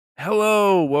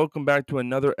Hello, welcome back to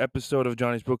another episode of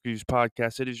Johnny's Book Reviews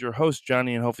podcast. It is your host,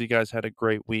 Johnny, and hopefully you guys had a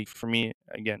great week. For me,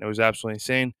 again, it was absolutely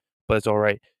insane, but it's all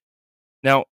right.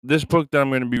 Now, this book that I'm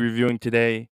going to be reviewing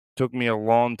today took me a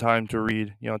long time to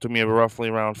read. It took me roughly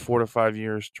around 4 to 5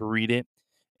 years to read it.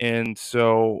 And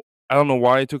so I don't know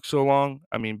why it took so long.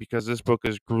 I mean, because this book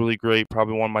is really great,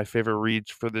 probably one of my favorite reads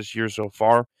for this year so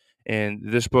far. And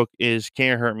this book is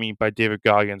Can't Hurt Me by David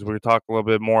Goggins. We're going to talk a little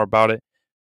bit more about it,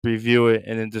 review it,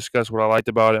 and then discuss what I liked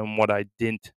about it and what I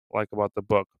didn't like about the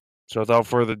book. So without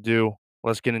further ado,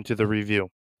 let's get into the review.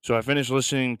 So I finished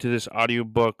listening to this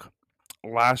audiobook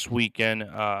last weekend.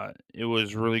 It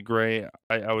was really great.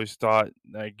 I always thought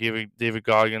that David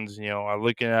Goggins, I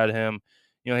looking at him,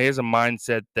 he has a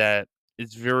mindset that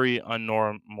is very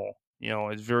unnormal.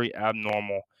 It's very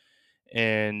abnormal.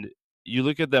 And you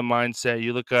look at that mindset,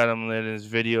 you look at him in his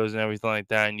videos and everything like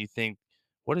that, and you think,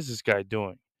 what is this guy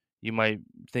doing? You might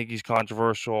think he's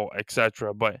controversial,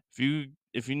 etc. But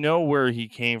if you know where he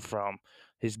came from,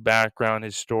 his background,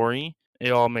 his story,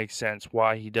 it all makes sense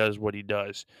why he does what he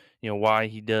does. Why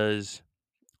he does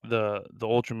the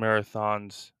ultra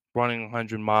marathons, running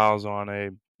 100 miles on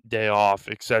a day off,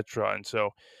 etc. And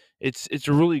so it's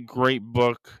a really great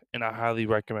book, and I highly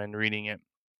recommend reading it.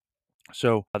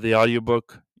 So the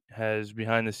audiobook has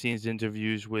behind the scenes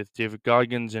interviews with David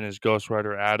Goggins and his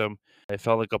ghostwriter Adam. It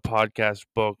felt like a podcast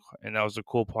book, and that was the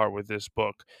cool part with this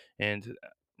book. And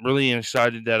really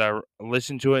excited that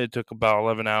listened to it. It took about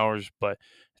 11 hours, but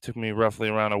it took me roughly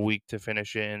around a week to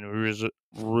finish it. And it was a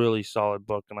really solid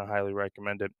book, and I highly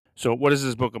recommend it. So, what is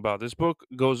this book about? This book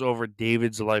goes over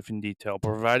David's life in detail,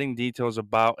 providing details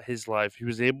about his life. He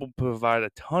was able to provide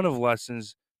a ton of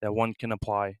lessons that one can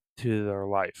apply to their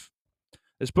life.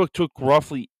 This book took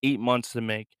roughly 8 months to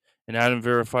make, and Adam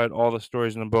verified all the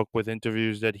stories in the book with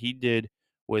interviews that he did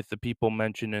with the people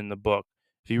mentioned in the book.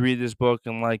 If you read this book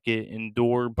and like it,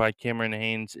 Endure by Cameron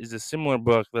Haynes is a similar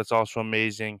book that's also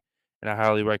amazing, and I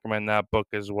highly recommend that book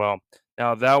as well.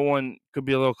 Now, that one could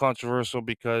be a little controversial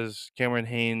because Cameron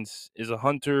Haynes is a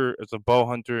hunter, is a bow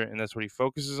hunter, and that's what he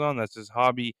focuses on. That's his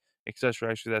hobby,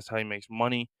 etc. Actually, that's how he makes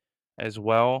money as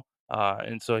well.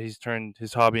 And so he's turned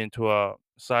his hobby into a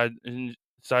side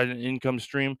income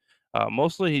stream.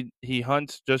 Mostly he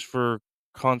hunts just for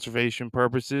conservation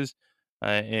purposes,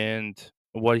 and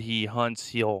what he hunts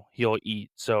he'll eat.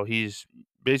 So he's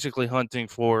basically hunting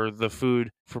for the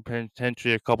food for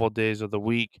potentially a couple of days of the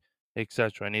week,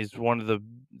 etc. And he's one of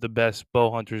the best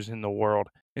bow hunters in the world.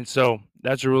 And so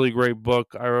that's a really great book.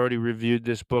 I already reviewed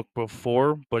this book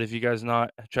before, but if you guys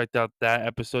not checked out that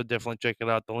episode, definitely check it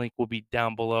out. The link will be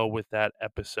down below with that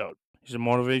episode. He's a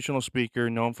motivational speaker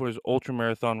known for his ultra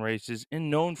marathon races and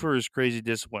known for his crazy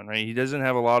discipline, right? He doesn't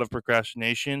have a lot of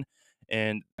procrastination.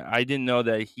 And I didn't know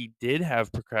that he did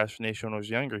have procrastination when I was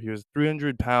younger. He was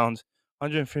 300 pounds,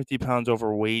 150 pounds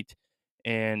overweight,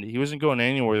 and he wasn't going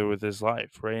anywhere with his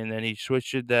life, right? And then he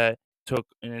switched it that took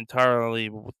an entirely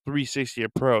 360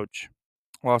 approach,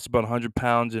 lost about 100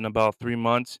 pounds in about 3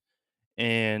 months,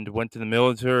 and went to the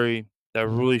military. That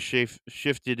really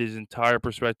shifted his entire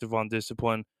perspective on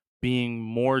discipline, being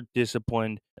more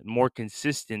disciplined, more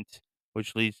consistent,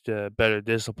 which leads to better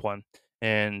discipline.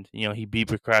 And, he beat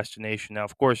procrastination. Now,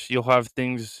 of course, you'll have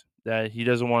things that he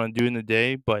doesn't want to do in the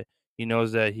day, but he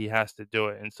knows that he has to do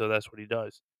it. And so that's what he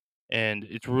does. And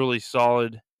it's really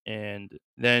solid. And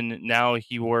then now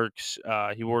he worked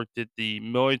at the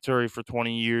military for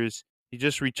 20 years. He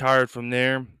just retired from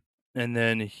there, and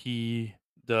then he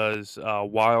does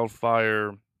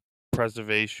wildfire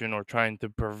preservation or trying to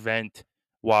prevent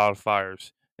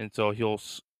wildfires. And so he'll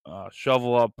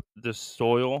shovel up the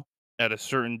soil at a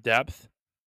certain depth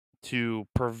to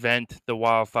prevent the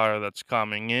wildfire that's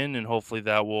coming in, and hopefully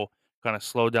that will kind of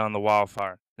slow down the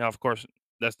wildfire. Now, of course,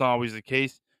 that's not always the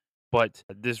case, but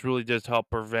this really does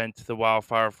help prevent the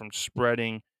wildfire from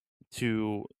spreading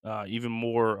to even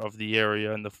more of the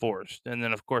area in the forest. And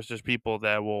then, of course, there's people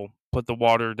that will put the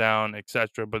water down,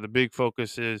 etc. But the big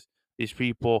focus is these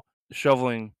people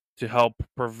shoveling to help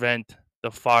prevent the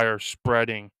fire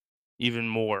spreading even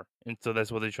more. And so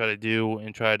that's what they try to do,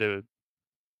 and try to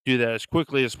do that as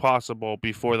quickly as possible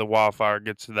before the wildfire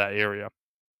gets to that area.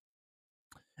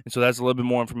 And so that's a little bit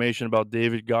more information about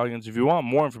David Goggins. If you want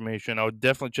more information, I would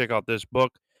definitely check out this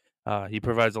book. He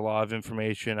provides a lot of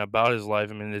information about his life.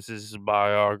 I mean, this is his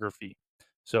biography.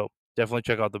 So definitely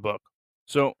check out the book.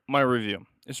 So, my review.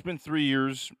 It's been 3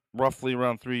 years, roughly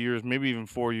around 3 years, maybe even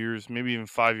 4 years, maybe even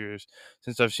 5 years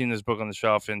since I've seen this book on the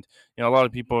shelf. And, a lot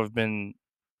of people have been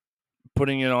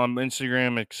putting it on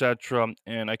Instagram, etc.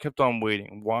 And I kept on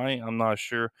waiting. Why? I'm not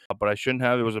sure, but I shouldn't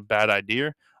have. It was a bad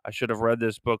idea. I should have read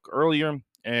this book earlier.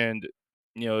 And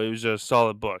it was a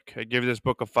solid book. I gave this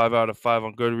book a 5 out of 5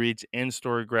 on Goodreads and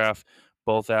Storygraph,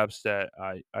 both apps that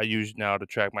I use now to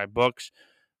track my books.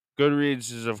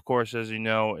 Goodreads is, of course, as you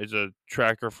know, is a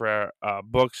tracker for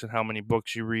books and how many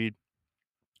books you read.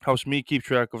 Helps me keep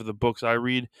track of the books I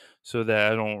read so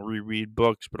that I don't reread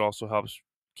books, but also helps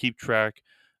keep track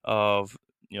of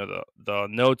the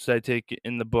notes I take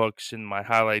in the books and my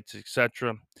highlights,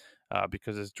 etc.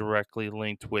 Because it's directly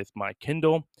linked with my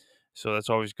Kindle. So that's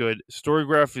always good.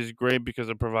 Storygraph is great because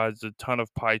it provides a ton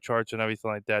of pie charts and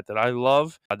everything like that that I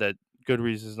love that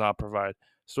Goodreads does not provide.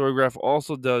 Storygraph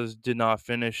also does did not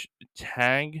finish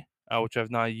tag, which I've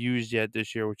not used yet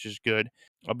this year, which is good.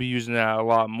 I'll be using that a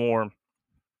lot more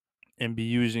and be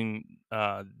using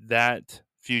that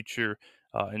feature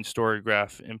in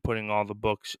Storygraph and putting all the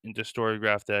books into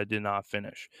Storygraph that I did not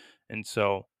finish. And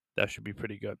so that should be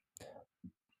pretty good.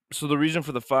 So the reason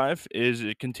for the 5 is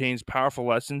it contains powerful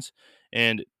lessons,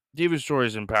 and David's story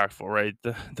is impactful, right?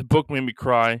 The book made me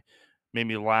cry, made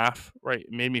me laugh, right?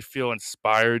 It made me feel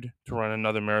inspired to run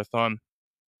another marathon.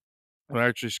 I'm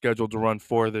actually scheduled to run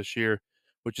 4 this year,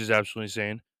 which is absolutely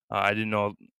insane. I didn't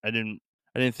know I didn't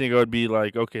I didn't think I would be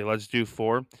like, okay, let's do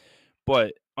 4.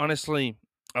 But honestly,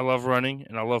 I love running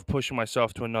and I love pushing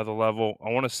myself to another level.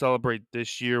 I want to celebrate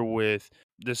this year with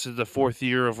this is the 4th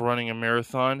year of running a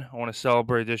marathon. I want to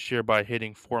celebrate this year by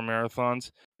hitting 4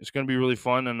 marathons. It's going to be really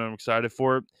fun and I'm excited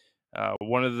for it.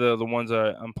 One of the ones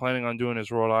I'm planning on doing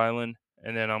is Rhode Island,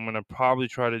 and then I'm going to probably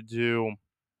try to do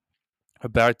a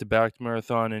back-to-back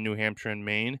marathon in New Hampshire and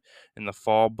Maine in the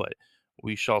fall, but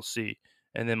we shall see.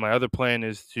 And then my other plan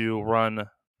is to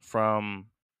from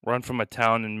run from a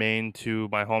town in Maine to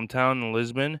my hometown in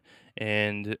Lisbon,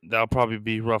 and that'll probably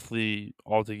be roughly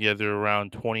altogether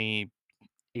around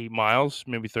 28 miles,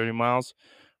 maybe 30 miles,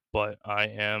 but I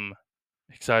am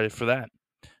excited for that.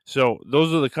 So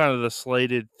those are the kind of the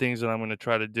slated things that I'm going to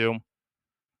try to do,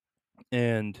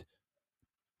 and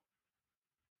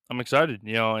I'm excited,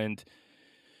 and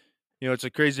it's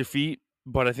a crazy feat,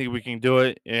 but I think we can do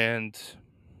it, and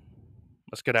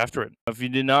let's get after it. If you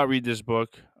did not read this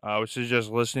book, I would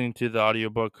suggest listening to the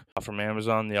audiobook from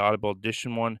Amazon, the Audible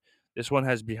Edition one. This one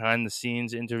has behind the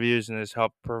scenes interviews and has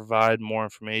helped provide more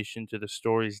information to the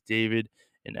stories David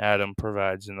and Adam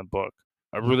provides in the book.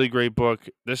 A really great book.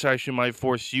 This actually might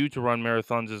force you to run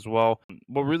marathons as well.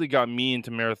 What really got me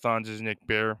into marathons is Nick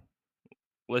Bear.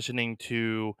 Listening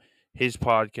to his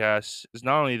podcast is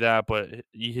not only that, but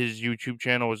his YouTube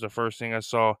channel was the first thing I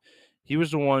saw. He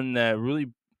was the one that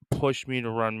really pushed me to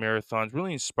run marathons,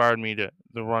 really inspired me to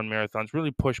run marathons,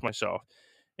 really push myself.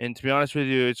 And to be honest with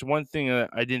you, it's one thing that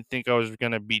I didn't think I was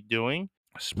going to be doing.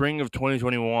 Spring of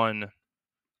 2021,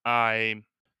 I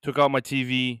took out my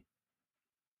TV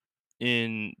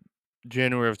in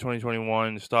January of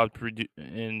 2021, stopped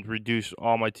and reduced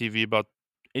all my TV about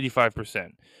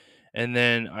 85%. And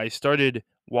then I started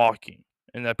walking.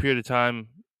 In that period of time,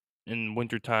 in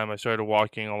wintertime, I started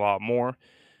walking a lot more.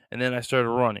 And then I started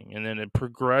running. And then it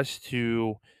progressed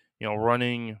to,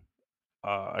 running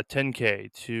a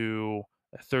 10K to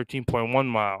 13.1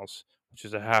 miles, which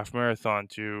is a half marathon,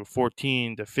 to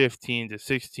 14 to 15 to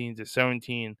 16 to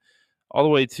 17, all the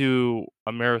way to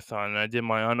a marathon. And I did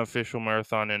my unofficial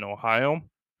marathon in Ohio.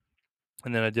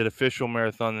 And then I did official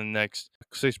marathon the next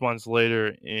 6 months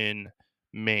later in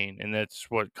Maine, and that's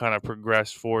what kind of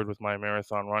progressed forward with my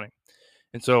marathon running.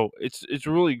 And so it's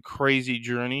a really crazy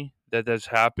journey that's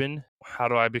happened. How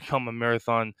do I become a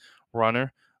marathon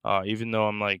runner? Even though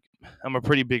I'm a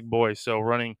pretty big boy, so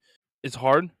running is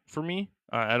hard for me.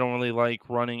 I don't really like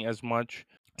running as much.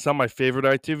 It's not my favorite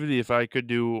activity. If I could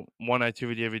do one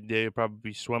activity every day, it'd probably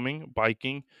be swimming,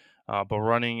 biking. But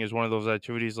running is one of those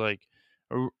activities I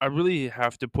really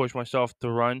have to push myself to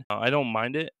run. I don't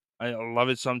mind it. I love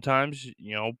it sometimes,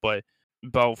 but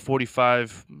about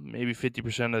 45, maybe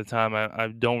 50% of the time,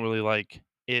 I don't really like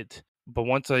it. But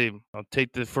once I'll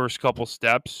take the first couple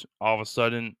steps, all of a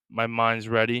sudden my mind's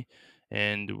ready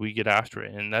and we get after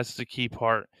it. And that's the key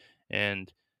part.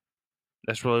 And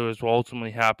that's really what will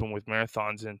ultimately happen with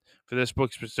marathons. And for this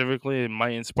book specifically, it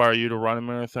might inspire you to run a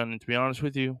marathon. And to be honest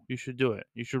with you, you should do it.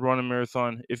 You should run a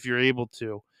marathon if you're able to.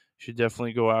 You should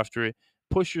definitely go after it.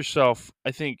 Push yourself.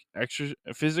 I think extra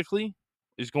physically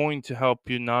is going to help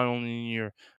you not only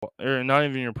in or not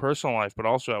even in your personal life, but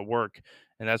also at work.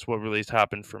 And that's what really has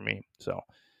happened for me. So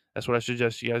that's what I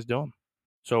suggest you guys doing.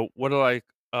 So what did I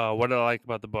like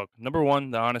about the book? Number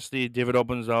one, the honesty. David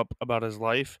opens up about his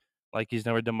life like he's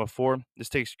never done before. This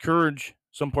takes courage.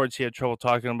 Some parts he had trouble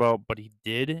talking about, but he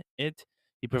did it.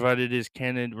 He provided his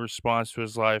candid response to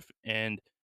his life, and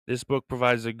this book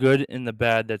provides the good and the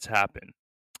bad that's happened.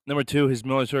 Number two, his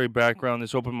military background.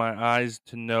 This opened my eyes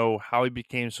to know how he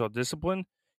became so disciplined.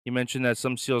 He mentioned that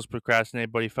some SEALs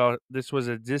procrastinate, but he felt this was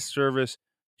a disservice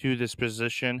to this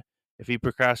position. If he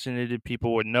procrastinated,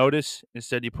 people would notice.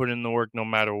 Instead, he put in the work no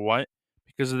matter what.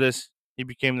 Because of this, he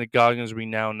became the Goggins we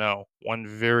now know, one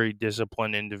very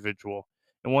disciplined individual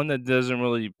and one that doesn't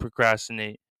really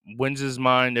procrastinate, wins his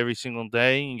mind every single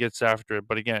day and gets after it.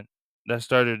 But again, that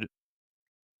started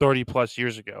 30 plus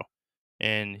years ago,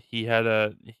 and he had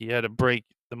to break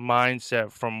the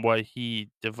mindset from what he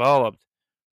developed,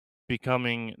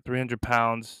 becoming 300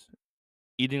 pounds,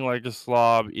 eating like a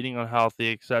slob, eating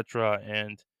unhealthy, etc.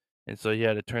 And so he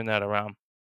had to turn that around.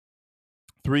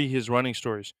 Three, his running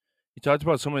stories. He talked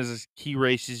about some of his key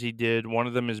races he did. One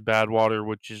of them is Badwater,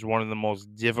 which is one of the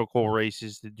most difficult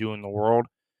races to do in the world.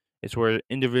 It's where an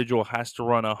individual has to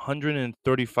run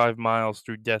 135 miles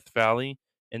through Death Valley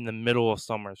in the middle of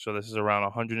summer. So this is around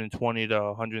 120 to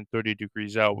 130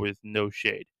 degrees out with no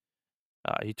shade.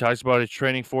 He talks about his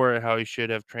training for it, how he should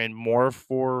have trained more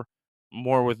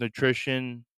with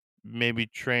nutrition, maybe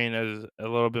train as a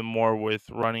little bit more with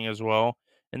running as well,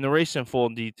 and the race in full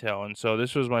detail. And so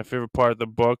this was my favorite part of the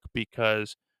book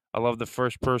because I love the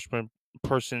first person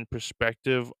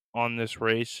perspective on this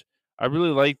race. I really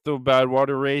like the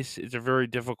Badwater race. It's a very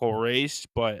difficult race,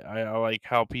 but I like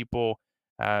how people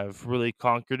have really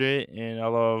conquered it, and I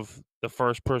love the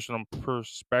first person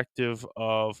perspective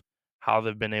of how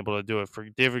they've been able to do it. For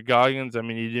David Goggins, I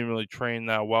mean, he didn't really train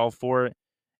that well for it,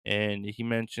 and he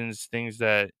mentions things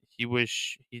that he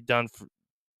wish he'd done for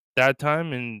that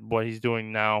time and what he's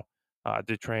doing now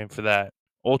to train for that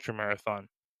ultra marathon.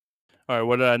 All right,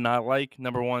 what did I not like?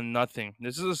 Number one, nothing.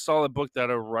 This is a solid book that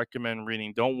I recommend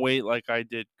reading. Don't wait like I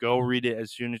did. Go read it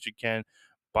as soon as you can.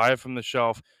 Buy it from the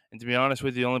shelf. And to be honest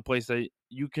with you, the only place that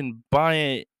you can buy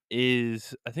it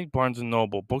is, I think, Barnes and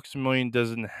Noble. Books a Million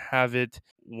doesn't have it.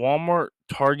 Walmart,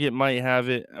 Target might have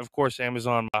it. Of course,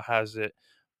 Amazon has it.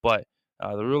 But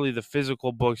the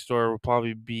physical bookstore will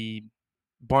probably be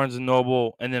Barnes and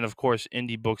Noble, and then of course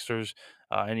indie bookstores,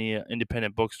 any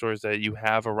independent bookstores that you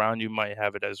have around you might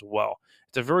have it as well.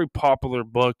 It's a very popular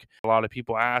book. A lot of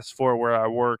people ask for it where I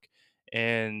work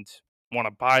and want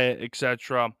to buy it,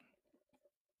 etc.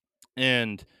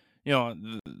 And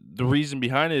the reason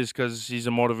behind it is because he's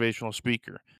a motivational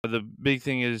speaker. The big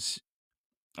thing is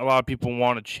a lot of people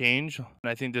want to change, and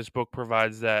I think this book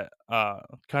provides that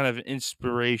kind of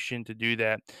inspiration to do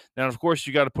that. Now, of course,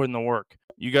 you got to put in the work.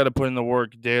 You got to put in the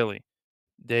work daily,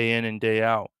 day in and day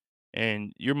out.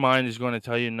 And your mind is going to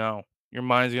tell you no. Your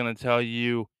mind's going to tell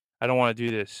you, I don't want to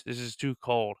do this. This is too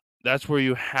cold. That's where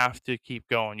you have to keep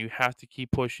going. You have to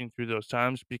keep pushing through those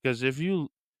times because if you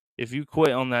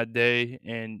quit on that day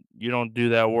and you don't do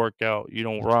that workout, you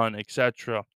don't run,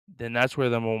 etc., then that's where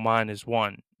the mind is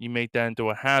won. You make that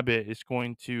into a habit, it's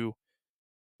going to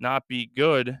not be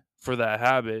good for that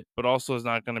habit, but also is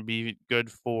not going to be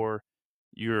good for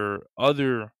your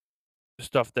other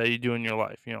stuff that you do in your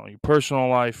life, your personal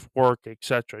life, work,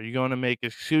 etc. You're going to make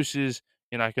excuses,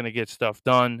 you're not going to get stuff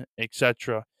done,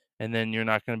 etc. And then you're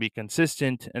not going to be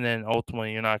consistent, and then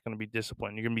ultimately you're not going to be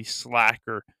disciplined. You're going to be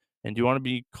slacker. And do you want to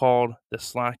be called the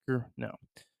slacker? No.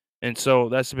 And so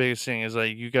that's the biggest thing is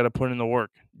like you got to put in the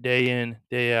work day in,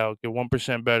 day out, get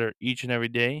 1% better each and every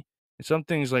day. And some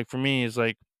things like for me is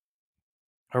like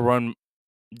I run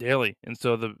daily. And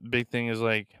so the big thing is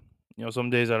like,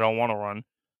 some days I don't want to run.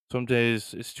 Some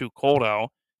days it's too cold out,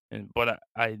 and but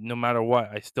I no matter what,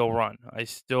 I still run. I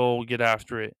still get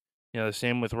after it. The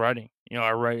same with writing.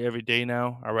 I write every day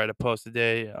now. I write a post a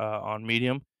day on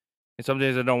Medium, and some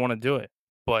days I don't want to do it.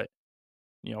 But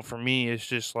for me, it's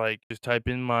just like just type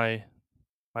in my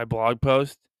blog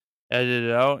post, edit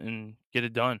it out, and get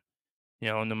it done.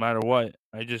 No matter what.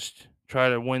 I just try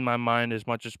to win my mind as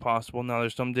much as possible. Now,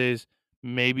 there's some days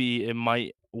maybe it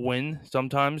might win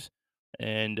sometimes,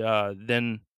 and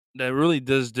then that really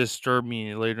does disturb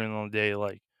me later in the day.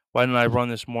 Like, why didn't I run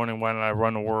this morning? Why didn't I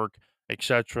run to work,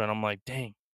 etc.? And I'm like,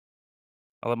 dang,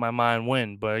 I let my mind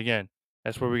win. But again,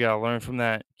 that's where we gotta learn from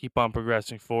that. Keep on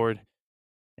progressing forward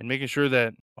and making sure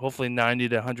that hopefully 90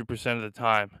 to 100% of the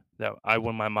time that I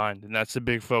win my mind, and that's the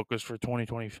big focus for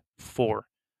 2024.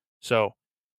 So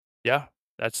yeah,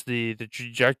 that's the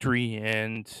trajectory,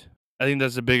 and I think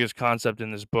that's the biggest concept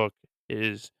in this book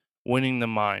is winning the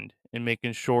mind and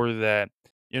making sure that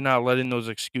you're not letting those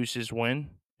excuses win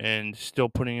and still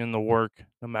putting in the work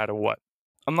no matter what.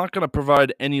 I'm not going to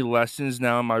provide any lessons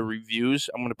now in my reviews.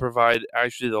 I'm going to provide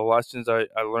actually the lessons I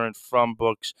learned from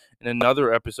books in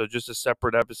another episode, just a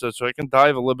separate episode, so I can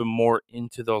dive a little bit more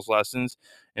into those lessons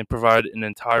and provide an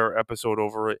entire episode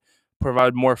over it,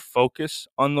 provide more focus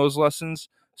on those lessons.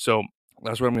 So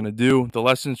That's what I'm going to do. The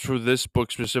lessons for this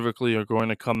book specifically are going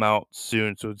to come out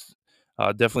soon, so it's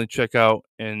definitely check out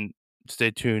and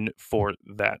stay tuned for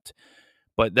that.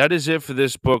 But that is it for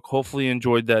this book. Hopefully you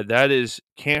enjoyed that. That is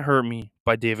Can't Hurt Me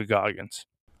by David Goggins.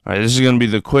 All right, this is going to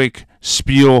be the quick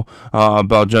spiel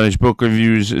about Johnny's book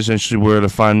reviews, essentially where to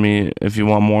find me if you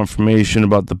want more information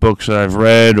about the books that I've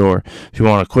read or if you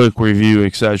want a quick review,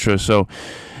 etc. So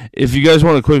if you guys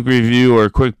want a quick review or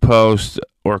a quick post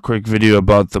or a quick video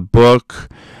about the book,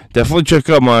 definitely check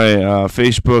out my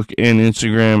Facebook and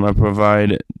Instagram. I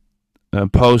provide a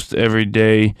post every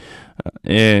day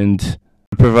and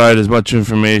provide as much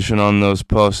information on those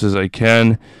posts as I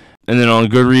can. And then on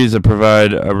Goodreads, I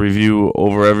provide a review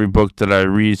over every book that I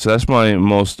read. So that's my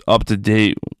most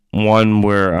up-to-date one,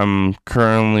 where I'm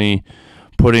currently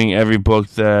putting every book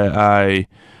that I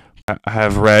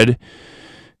have read.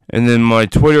 And then my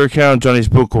Twitter account, Johnny's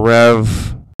Book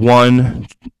Rev 1,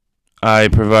 I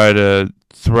provide a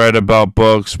thread about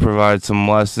books, provide some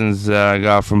lessons that I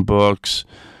got from books,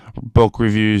 book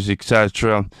reviews,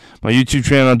 etc. My YouTube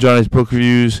channel, Johnny's Book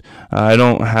Reviews, I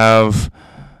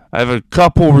have a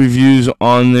couple reviews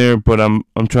on there, but I'm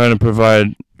trying to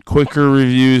provide quicker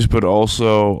reviews, but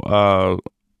also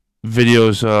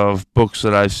videos of books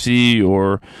that I see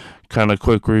or kind of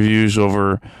quick reviews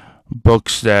over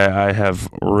books that I have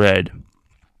read.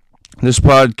 This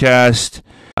podcast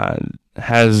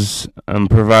I'm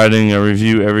providing a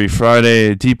review every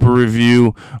Friday, a deeper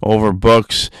review over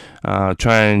books,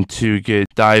 trying to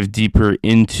dive deeper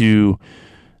into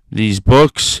these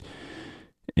books.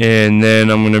 And then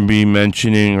I'm going to be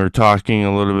mentioning or talking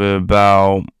a little bit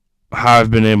about how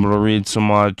I've been able to read so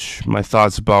much, my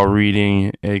thoughts about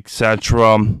reading,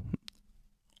 etc.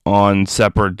 on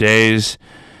separate days.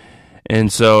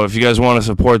 And so if you guys want to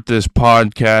support this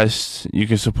podcast, you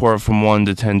can support from $1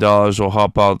 to $10. We'll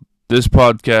help out this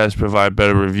podcast, provide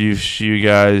better reviews to you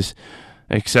guys,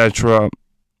 etc.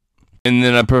 And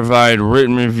then I provide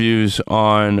written reviews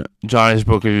on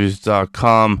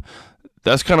johnnysbookreviews.com.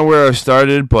 That's kind of where I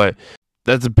started, but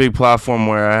that's a big platform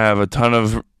where I have a ton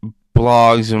of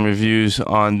blogs and reviews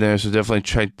on there, so definitely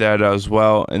check that out as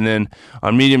well. And then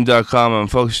on medium.com, I'm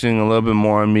focusing a little bit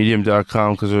more on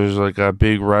medium.com because there's like a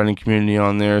big writing community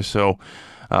on there. So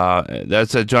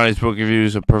that's at Johnny's Book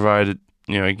Reviews. I provided,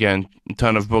 again, a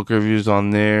ton of book reviews on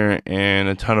there and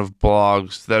a ton of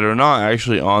blogs that are not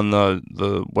actually on the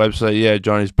website yet,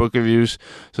 Johnny's Book Reviews.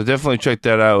 So definitely check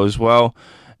that out as well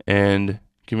and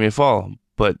give me a follow.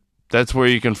 But that's where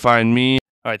you can find me.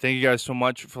 All right, thank you guys so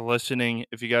much for listening.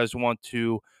 If you guys want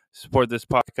to support this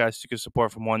podcast, you can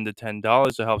support from $1 to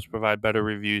 $10. It helps provide better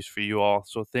reviews for you all.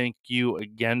 So thank you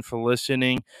again for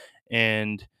listening,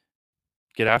 and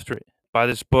get after it. Buy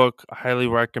this book. I highly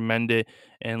recommend it.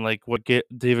 And like what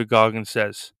David Goggins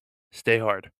says, stay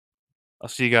hard. I'll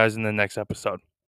see you guys in the next episode.